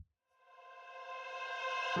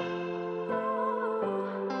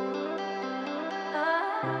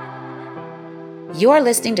You are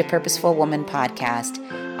listening to Purposeful Woman Podcast.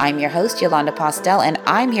 I'm your host, Yolanda Postel, and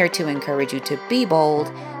I'm here to encourage you to be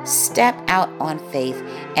bold, step out on faith,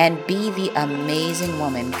 and be the amazing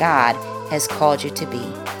woman God has called you to be.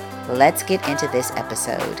 Let's get into this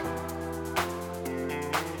episode.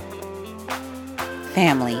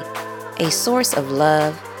 Family, a source of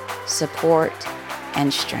love, support,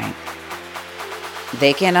 and strength.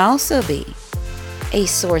 They can also be a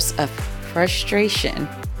source of frustration,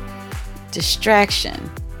 distraction,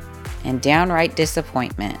 and downright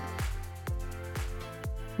disappointment.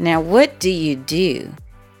 Now, what do you do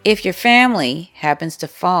if your family happens to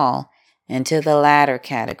fall into the latter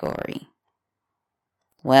category?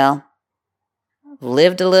 Well,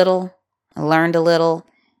 lived a little, learned a little,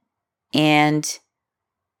 and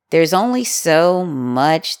there's only so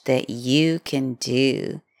much that you can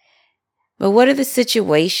do. But what are the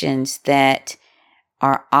situations that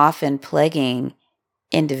are often plaguing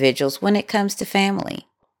individuals when it comes to family?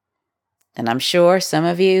 And I'm sure some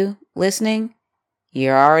of you listening,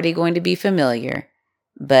 you're already going to be familiar,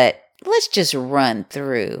 but let's just run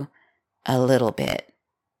through a little bit.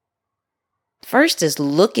 First is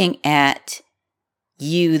looking at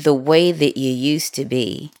you the way that you used to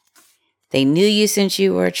be. They knew you since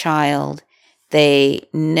you were a child. They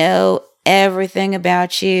know everything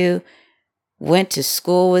about you, went to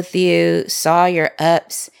school with you, saw your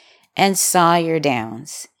ups and saw your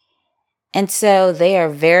downs. And so they are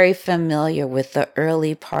very familiar with the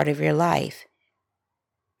early part of your life.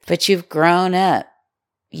 But you've grown up.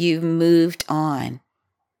 You've moved on.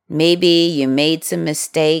 Maybe you made some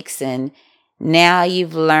mistakes and now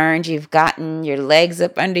you've learned, you've gotten your legs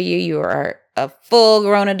up under you. You are a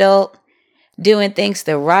full-grown adult doing things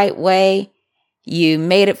the right way. You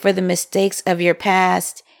made it for the mistakes of your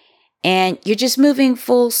past and you're just moving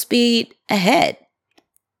full speed ahead.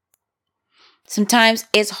 Sometimes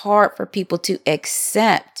it's hard for people to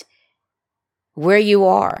accept where you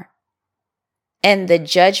are. And the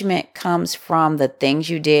judgment comes from the things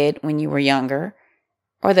you did when you were younger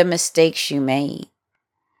or the mistakes you made.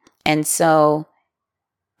 And so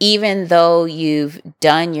even though you've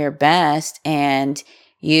done your best and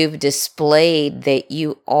you've displayed that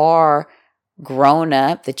you are grown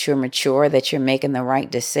up, that you're mature, that you're making the right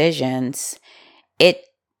decisions, it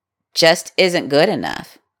just isn't good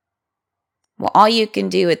enough. Well, all you can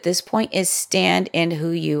do at this point is stand in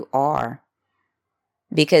who you are,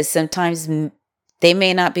 because sometimes they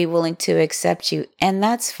may not be willing to accept you, and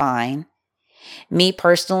that's fine. Me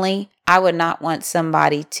personally, I would not want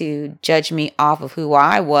somebody to judge me off of who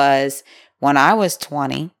I was when I was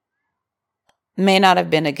 20. May not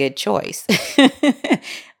have been a good choice.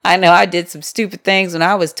 I know I did some stupid things when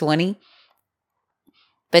I was 20,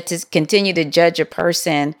 but to continue to judge a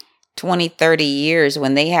person 20, 30 years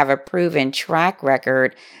when they have a proven track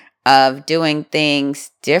record of doing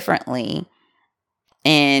things differently,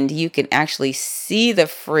 and you can actually see the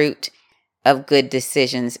fruit of good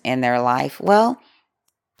decisions in their life, well,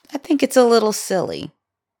 I think it's a little silly.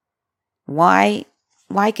 Why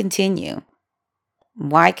continue?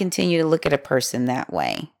 Why continue to look at a person that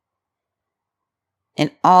way? And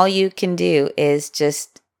all you can do is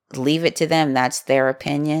just leave it to them. That's their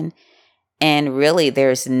opinion. And really,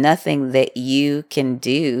 there's nothing that you can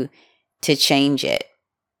do to change it.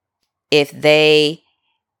 If they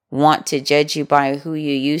want to judge you by who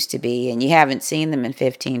you used to be and you haven't seen them in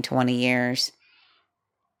 15, 20 years,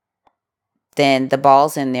 then the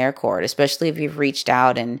ball's in their court, especially if you've reached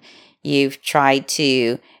out and you've tried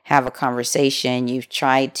to have a conversation, you've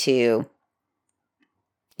tried to,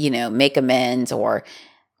 make amends or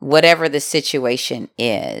whatever the situation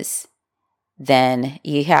is. Then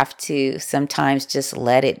you have to sometimes just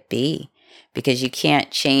let it be, because you can't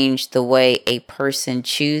change the way a person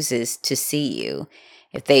chooses to see you.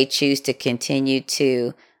 If they choose to continue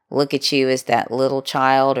to look at you as that little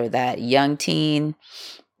child or that young teen,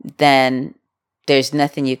 then there's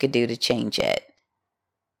nothing you could do to change it.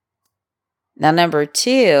 Now, number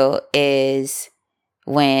 2 is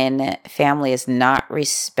when family is not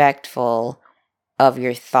respectful of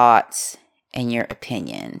your thoughts and your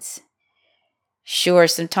opinions. Sure,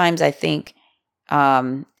 sometimes I think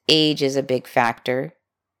age is a big factor.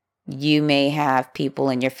 You may have people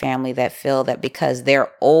in your family that feel that because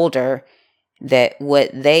they're older, that what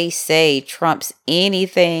they say trumps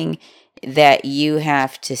anything that you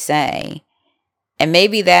have to say. And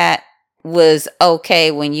maybe that was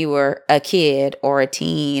okay when you were a kid or a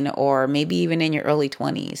teen or maybe even in your early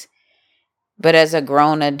 20s. But as a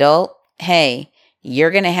grown adult, hey,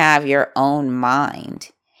 you're going to have your own mind.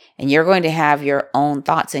 and you're going to have your own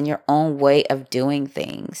thoughts and your own way of doing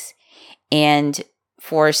things. And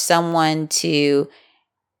for someone to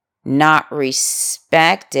not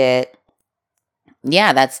respect it,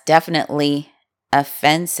 yeah, that's definitely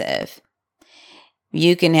offensive.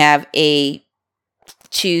 You can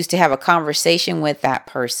choose to have a conversation with that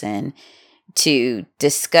person to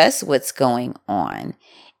discuss what's going on.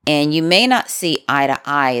 And you may not see eye to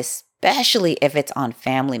eye, especially if it's on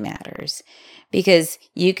family matters, because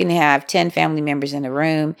you can have 10 family members in a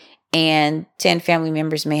room and 10 family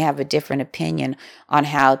members may have a different opinion on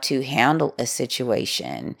how to handle a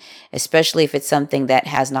situation, especially if it's something that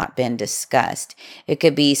has not been discussed. It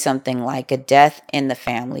could be something like a death in the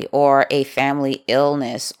family or a family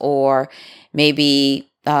illness, or maybe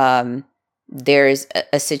there's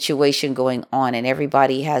a situation going on and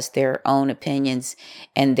everybody has their own opinions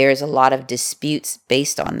and there's a lot of disputes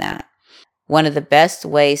based on that. One of the best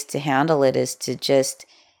ways to handle it is to just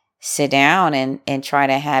sit down and try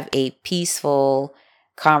to have a peaceful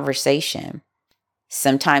conversation.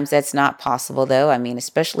 Sometimes that's not possible, though. I mean,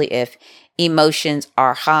 especially if emotions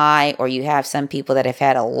are high or you have some people that have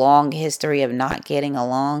had a long history of not getting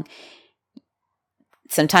along.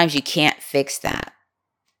 Sometimes you can't fix that.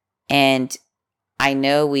 And I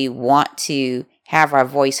know we want to have our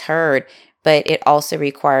voice heard, but it also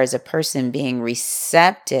requires a person being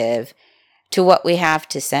receptive to what we have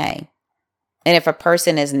to say. And if a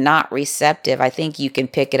person is not receptive, I think you can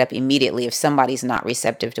pick it up immediately if somebody's not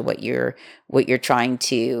receptive to what you're trying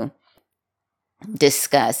to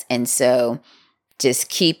discuss. And so just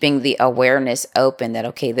keeping the awareness open that,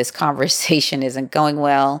 okay, this conversation isn't going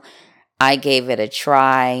well. I gave it a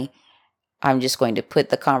try. I'm just going to put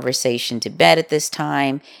the conversation to bed at this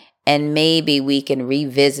time. And maybe we can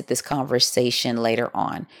revisit this conversation later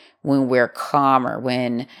on when we're calmer,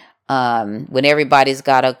 when everybody's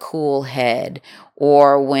got a cool head,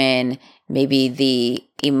 or when maybe the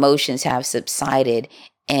emotions have subsided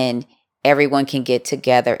and everyone can get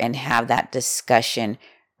together and have that discussion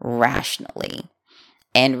rationally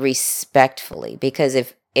and respectfully. Because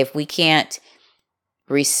if we can't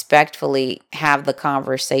respectfully have the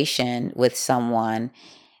conversation with someone,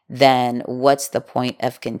 then what's the point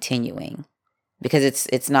of continuing? Because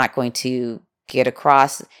it's not going to get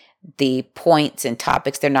across the points and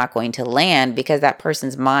topics. They're not going to land because that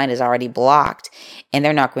person's mind is already blocked and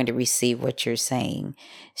they're not going to receive what you're saying.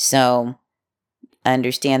 So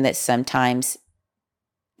understand that sometimes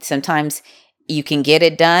you can get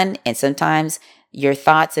it done, and sometimes your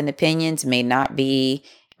thoughts and opinions may not be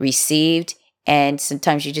received. And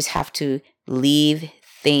sometimes you just have to leave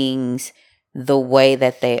things the way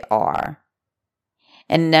that they are.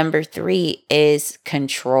 And number 3 is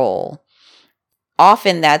control.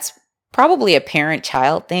 Often that's probably a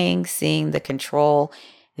parent-child thing, seeing the control.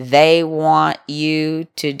 They want you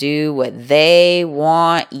to do what they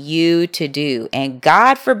want you to do. And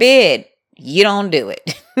God forbid you don't do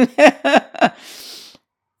it.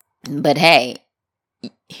 But hey,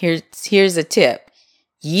 here's a tip.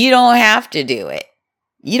 You don't have to do it.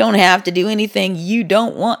 You don't have to do anything you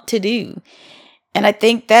don't want to do. And I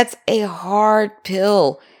think that's a hard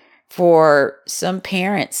pill for some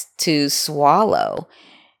parents to swallow.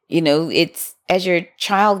 It's as your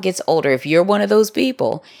child gets older, if you're one of those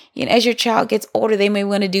people, as your child gets older, they may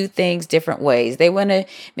want to do things different ways. They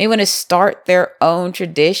may want to start their own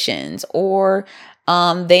traditions, or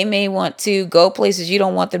they may want to go places you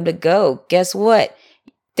don't want them to go. Guess what?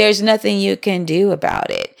 There's nothing you can do about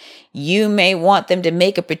it. You may want them to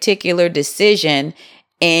make a particular decision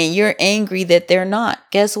and you're angry that they're not.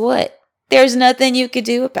 Guess what? There's nothing you could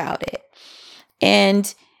do about it.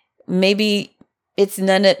 And maybe it's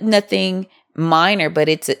nothing minor, but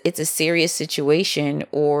it's a serious situation,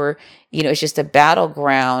 or it's just a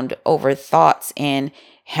battleground over thoughts and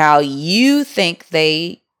how you think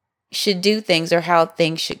they should do things or how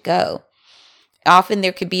things should go. Often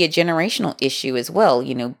there could be a generational issue as well.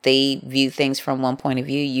 They view things from one point of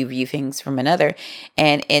view, you view things from another.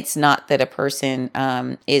 And it's not that a person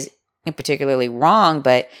is particularly wrong,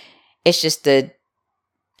 but it's just the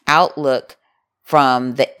outlook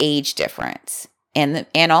from the age difference and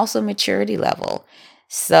also maturity level.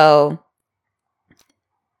 So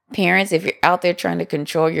parents, if you're out there trying to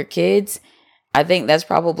control your kids, I think that's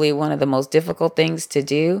probably one of the most difficult things to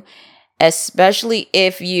do, especially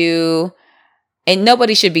and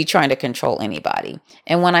nobody should be trying to control anybody.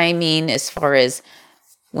 And what I mean, as far as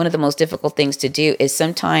one of the most difficult things to do, is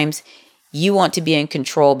sometimes you want to be in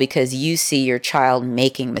control because you see your child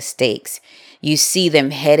making mistakes. You see them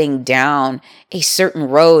heading down a certain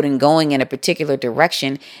road and going in a particular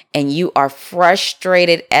direction, and you are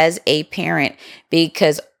frustrated as a parent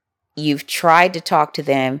because you've tried to talk to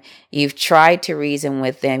them. You've tried to reason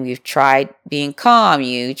with them. You've tried being calm.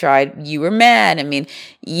 You were mad. I mean,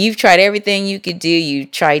 you've tried everything you could do. You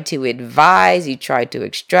tried to advise. You tried to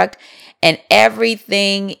instruct. And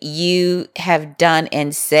everything you have done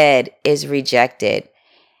and said is rejected.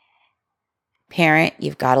 Parent,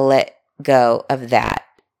 you've got to let go of that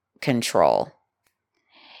control.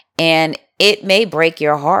 And it may break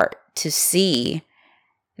your heart to see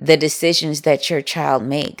the decisions that your child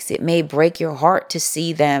makes. It may break your heart to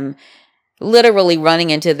see them literally running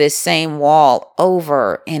into this same wall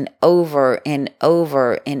over and over and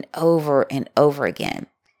over and over and over again.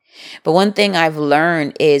 But one thing I've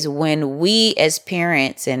learned is when we as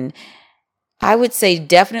parents, and I would say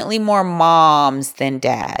definitely more moms than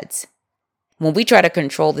dads, when we try to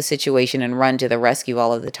control the situation and run to the rescue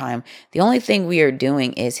all of the time, the only thing we are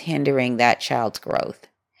doing is hindering that child's growth.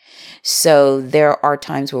 So there are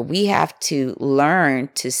times where we have to learn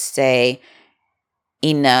to say,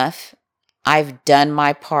 enough, I've done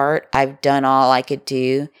my part, I've done all I could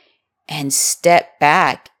do, and step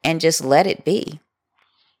back and just let it be.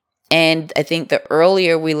 And I think the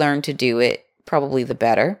earlier we learn to do it, probably the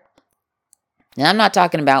better. And I'm not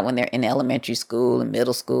talking about when they're in elementary school and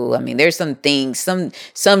middle school. I mean, there's some things,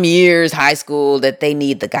 some years, high school, that they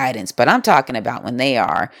need the guidance. But I'm talking about when they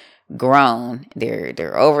are grown,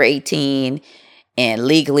 they're over 18, and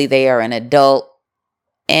legally they are an adult,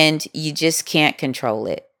 and you just can't control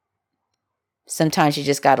it. Sometimes you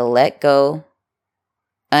just got to let go,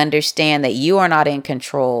 understand that you are not in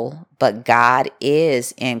control, but God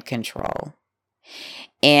is in control.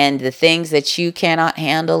 And the things that you cannot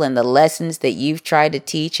handle and the lessons that you've tried to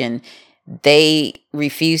teach and they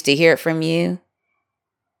refuse to hear it from you,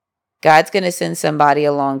 God's going to send somebody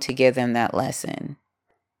along to give them that lesson.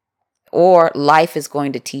 Or life is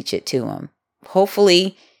going to teach it to them.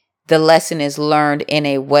 Hopefully, the lesson is learned in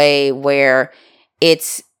a way where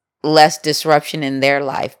it's less disruption in their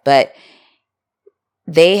life. But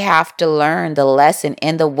they have to learn the lesson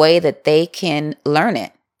in the way that they can learn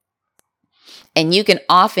it. And you can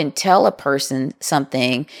often tell a person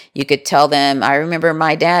something. You could tell them, I remember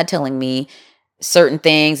my dad telling me certain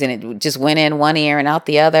things and it just went in one ear and out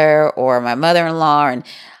the other, or my mother-in-law, and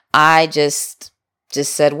I just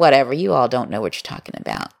said, whatever, you all don't know what you're talking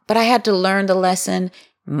about. But I had to learn the lesson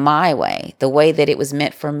my way, the way that it was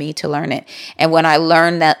meant for me to learn it. And when I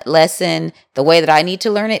learned that lesson the way that I need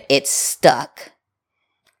to learn it, it stuck.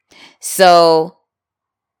 So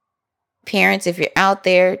parents, if you're out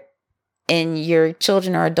there and your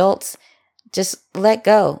children are adults, just let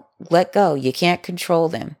go. Let go. You can't control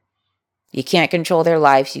them. You can't control their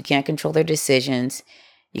lives. You can't control their decisions.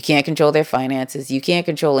 You can't control their finances. You can't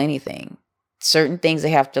control anything. Certain things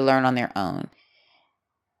they have to learn on their own.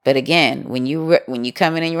 But again, when you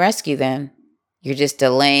come in and you rescue them, you're just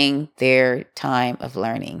delaying their time of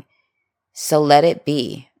learning. So let it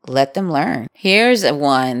be. Let them learn. Here's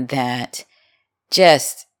one that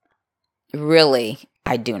just really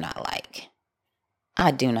I do not like. I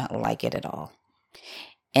do not like it at all.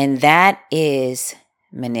 And that is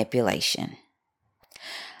manipulation.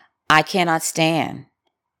 I cannot stand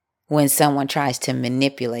when someone tries to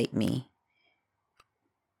manipulate me.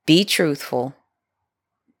 Be truthful.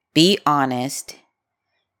 Be honest.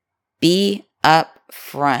 Be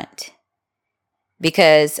upfront.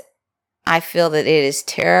 Because I feel that it is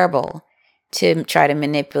terrible to try to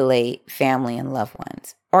manipulate family and loved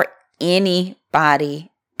ones or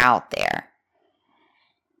anybody out there.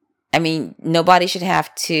 I mean, nobody should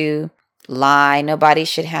have to lie. Nobody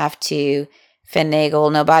should have to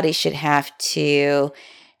finagle. Nobody should have to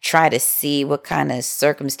try to see what kind of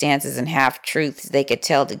circumstances and half-truths they could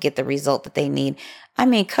tell to get the result that they need. I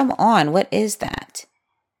mean, come on, what is that?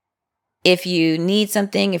 If you need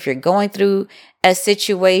something, if you're going through a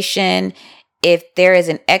situation, if there is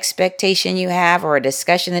an expectation you have or a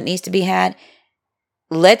discussion that needs to be had,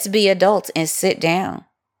 let's be adults and sit down.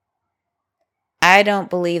 I don't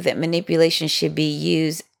believe that manipulation should be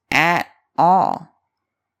used at all.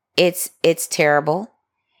 It's terrible.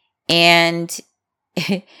 And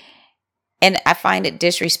I find it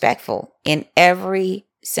disrespectful in every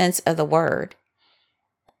sense of the word.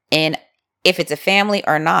 And if it's a family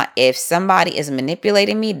or not, if somebody is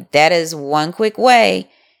manipulating me, that is one quick way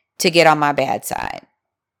to get on my bad side.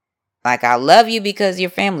 Like, I love you because you're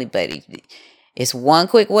family, but it's one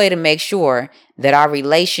quick way to make sure that our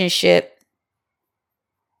relationship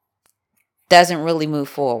doesn't really move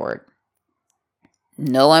forward.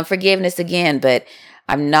 No unforgiveness again, but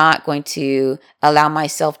I'm not going to allow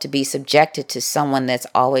myself to be subjected to someone that's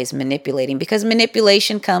always manipulating, because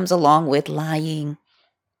manipulation comes along with lying.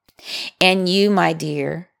 And you, my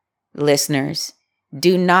dear listeners,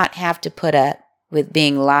 do not have to put up with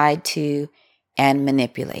being lied to and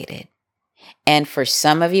manipulated. And for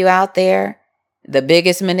some of you out there, the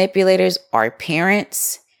biggest manipulators are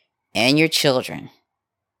parents and your children.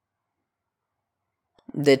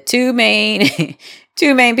 The two main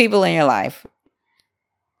people in your life.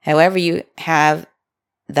 However, you have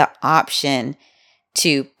the option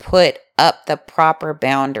to put up the proper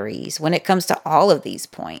boundaries when it comes to all of these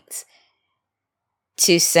points.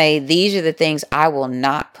 To say, these are the things I will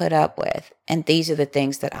not put up with, and these are the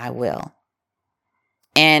things that I will.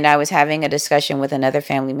 And I was having a discussion with another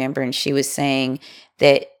family member, and she was saying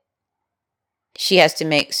that she has to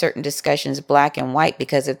make certain discussions black and white,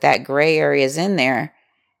 because if that gray area is in there,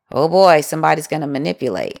 oh boy, somebody's going to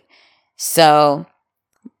manipulate. So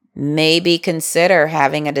maybe consider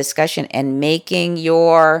having a discussion and making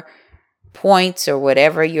your points or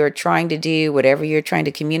whatever you're trying to do, whatever you're trying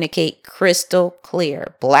to communicate, crystal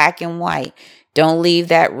clear, black and white. Don't leave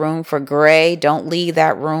that room for gray. Don't leave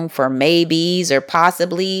that room for maybes or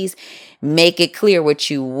possiblies. Make it clear what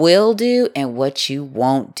you will do and what you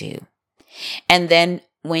won't do. And then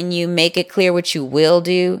when you make it clear what you will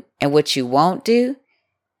do and what you won't do,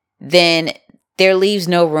 then there leaves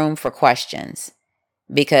no room for questions,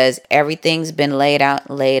 because everything's been laid out,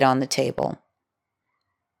 laid on the table.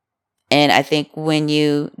 And I think when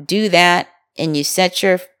you do that and you set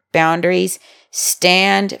your boundaries,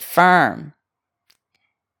 stand firm.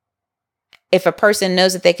 If a person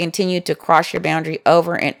knows that they continue to cross your boundary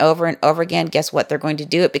over and over and over again, guess what? They're going to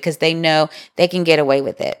do it because they know they can get away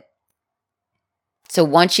with it. So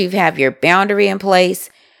once you have your boundary in place,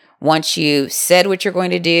 once you've said what you're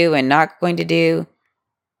going to do and not going to do,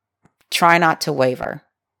 try not to waver.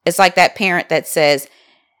 It's like that parent that says,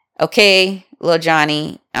 okay, little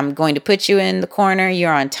Johnny, I'm going to put you in the corner.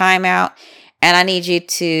 You're on timeout, and I need you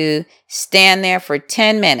to stand there for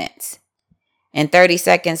 10 minutes. And 30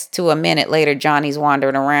 seconds to a minute later, Johnny's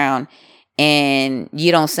wandering around and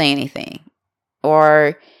you don't say anything.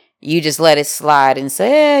 Or you just let it slide and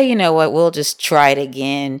say, you know what, we'll just try it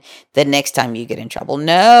again the next time you get in trouble.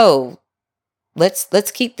 No, let's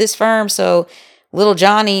keep this firm so little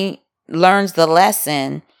Johnny learns the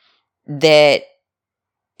lesson that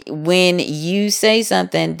when you say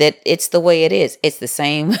something, that it's the way it is. It's the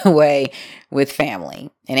same way with family.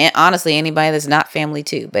 And honestly, anybody that's not family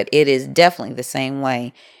too, but it is definitely the same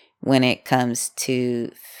way when it comes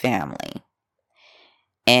to family.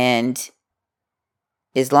 And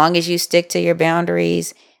as long as you stick to your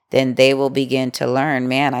boundaries, then they will begin to learn,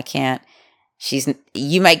 man, I can't,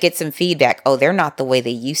 you might get some feedback. Oh, they're not the way they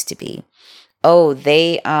used to be. Oh,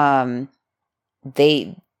 they are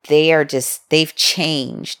just, they've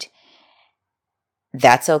changed.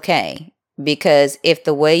 That's okay. Because if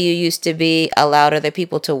the way you used to be allowed other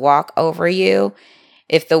people to walk over you,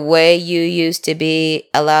 if the way you used to be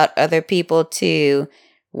allowed other people to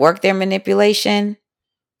work their manipulation,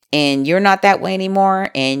 and you're not that way anymore,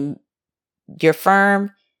 and you're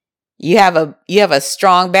firm, you have a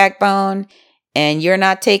strong backbone, and you're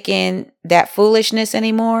not taking that foolishness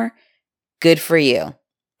anymore, good for you.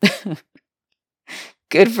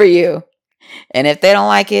 Good for you. And if they don't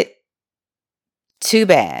like it, too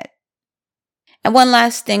bad. And one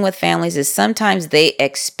last thing with families is sometimes they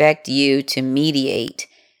expect you to mediate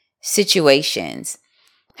situations.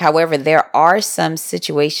 However, there are some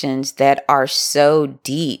situations that are so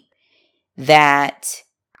deep that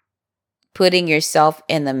putting yourself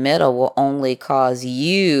in the middle will only cause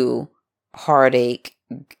you heartache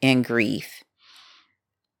and grief.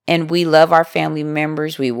 And we love our family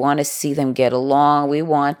members. We want to see them get along. We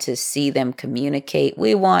want to see them communicate.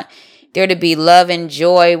 We want there to be love and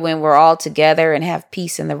joy when we're all together and have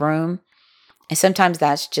peace in the room. And sometimes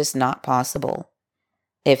that's just not possible.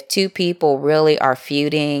 If two people really are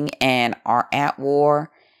feuding and are at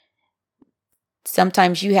war,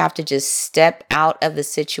 sometimes you have to just step out of the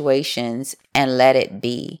situations and let it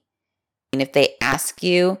be. And if they ask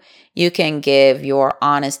you, you can give your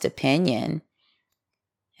honest opinion.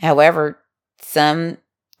 However, some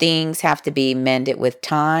things have to be mended with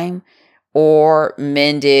time or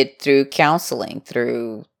mended through counseling,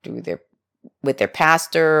 with their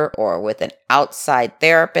pastor or with an outside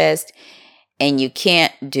therapist, and you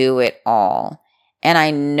can't do it all. And I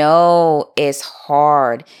know it's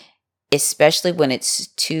hard, especially when it's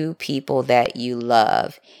two people that you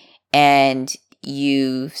love and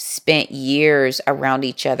you've spent years around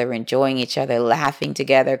each other, enjoying each other, laughing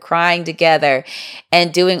together, crying together,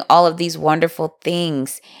 and doing all of these wonderful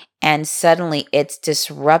things. And suddenly it's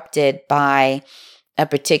disrupted by a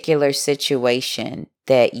particular situation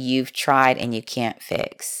that you've tried and you can't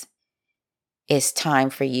fix. It's time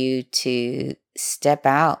for you to step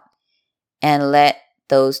out and let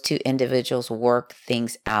those two individuals work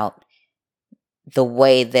things out the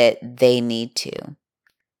way that they need to.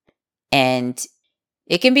 And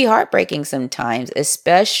it can be heartbreaking sometimes,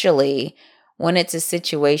 especially when it's a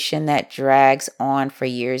situation that drags on for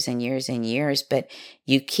years and years and years, but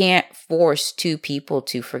you can't force two people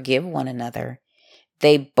to forgive one another.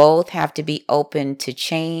 They both have to be open to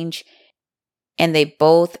change, and they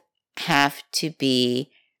both have to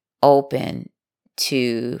be open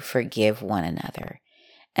to forgive one another.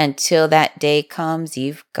 Until that day comes,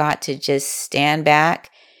 you've got to just stand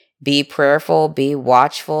back, be prayerful, be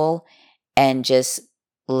watchful, and just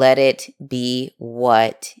let it be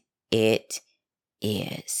what it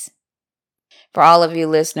is. For all of you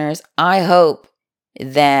listeners, I hope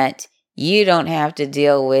that you don't have to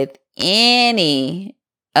deal with any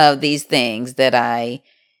of these things that I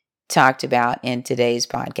talked about in today's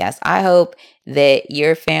podcast. I hope that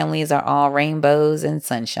your families are all rainbows and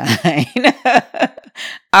sunshine.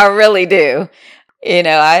 I really do.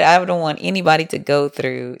 I don't want anybody to go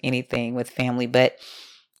through anything with family, but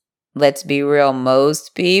let's be real.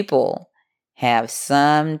 Most people have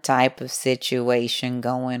some type of situation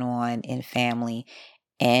going on in family,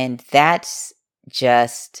 and that's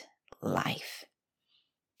just life.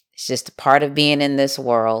 It's just a part of being in this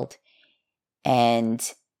world. And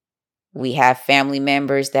we have family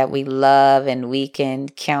members that we love and we can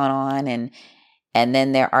count on. And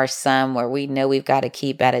then there are some where we know we've got to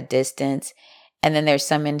keep at a distance. And then there's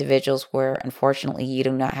some individuals where, unfortunately, you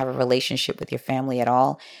do not have a relationship with your family at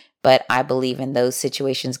all. But I believe in those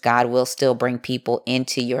situations, God will still bring people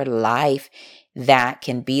into your life that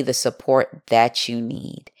can be the support that you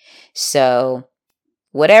need. So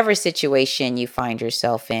whatever situation you find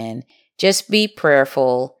yourself in, just be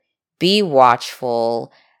prayerful, be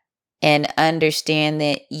watchful, and understand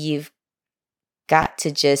that you've got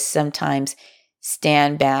to just sometimes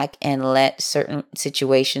stand back and let certain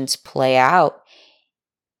situations play out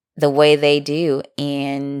the way they do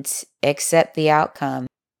and accept the outcome.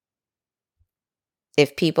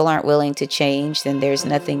 If people aren't willing to change, then there's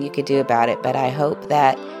nothing you could do about it. But I hope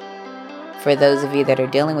that for those of you that are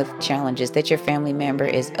dealing with challenges, that your family member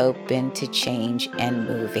is open to change and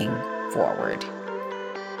moving forward.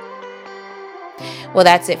 Well,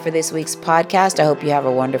 that's it for this week's podcast. I hope you have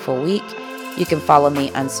a wonderful week. You can follow me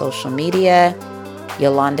on social media,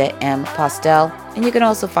 Yolanda M. Postel, and you can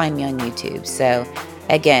also find me on YouTube. So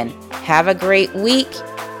again, have a great week,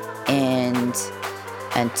 and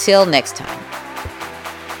until next time.